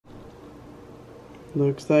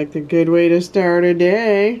Looks like a good way to start a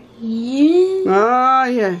day. Yeah. Ah,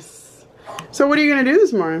 yes. So what are you going to do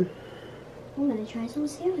this morning? I'm going to try some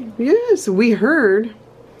cereal. Yes, we heard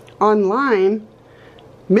online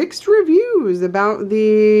mixed reviews about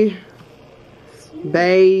the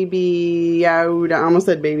Baby Yoda. I almost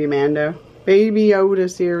said Baby Mando. Baby Yoda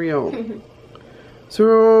cereal.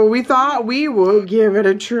 So we thought we would give it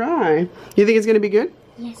a try. You think it's going to be good?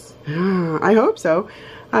 Yes. I hope so.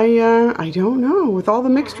 I don't know. With all the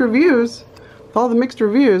mixed reviews,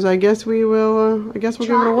 I guess we will. I guess we'll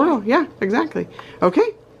give it a whirl. Yeah, exactly.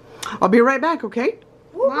 Okay. I'll be right back. Okay.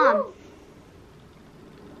 Mom.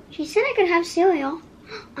 She said I could have cereal.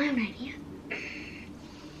 I have an idea.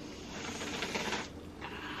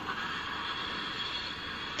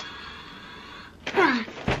 Ah,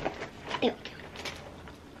 there we go.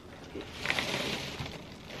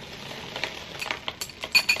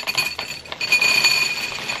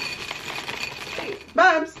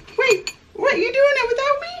 Bubs, wait. What? You doing it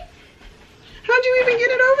without me? How'd you even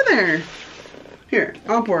get it over there? Here,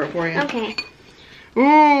 I'll pour it for you. Okay.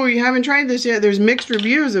 Oh, you haven't tried this yet. There's mixed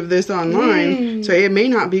reviews of this online, so it may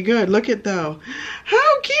not be good. Look at though.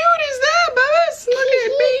 How cute is that, Bubs? Look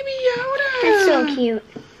at Baby Yoda. That's so cute.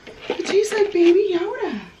 It tastes like Baby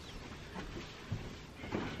Yoda.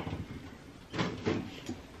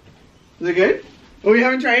 Is it good? Oh, you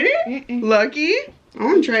haven't tried it? Lucky. I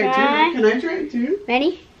want to try it too. Can I try it too?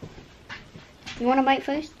 Ready? You want a bite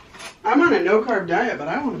first? I'm on a no-carb diet, but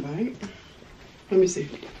I want a bite. Let me see.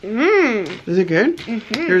 Mmm. Is it good?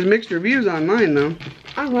 There's mixed reviews online though.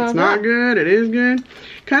 It's not good. It is good.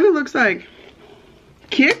 Kind of looks like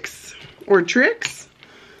Kicks or Tricks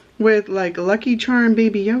with like Lucky Charm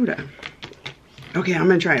Baby Yoda. Okay, I'm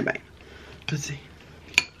gonna try a bite. Let's see.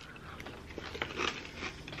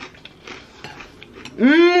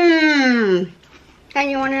 Mmm.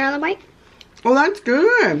 And you want another bite? Oh, that's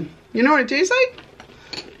good. You know what it tastes like?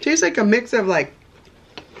 It tastes like a mix of like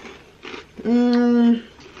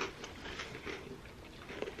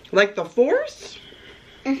like the Force?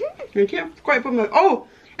 I can't quite put my... Oh,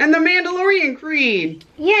 and the Mandalorian Creed.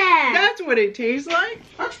 Yeah. That's what it tastes like.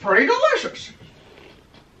 That's pretty delicious.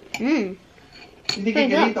 You think you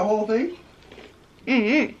can eat the whole thing?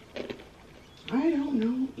 I don't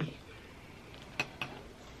know.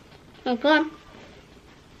 Okay.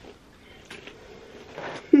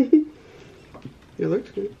 It looks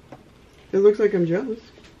good. It looks like I'm jealous.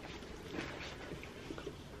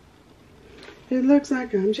 It looks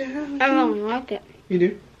like I'm jealous. I don't like it.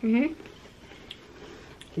 You do?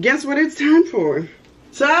 Guess what it's time for?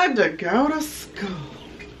 Time to go to school.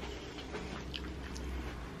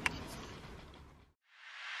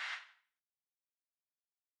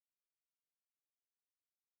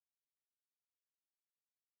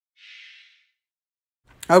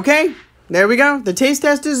 Okay, there we go. The taste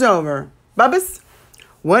test is over. Bubba's,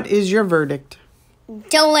 what is your verdict?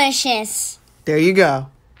 Delicious. There you go.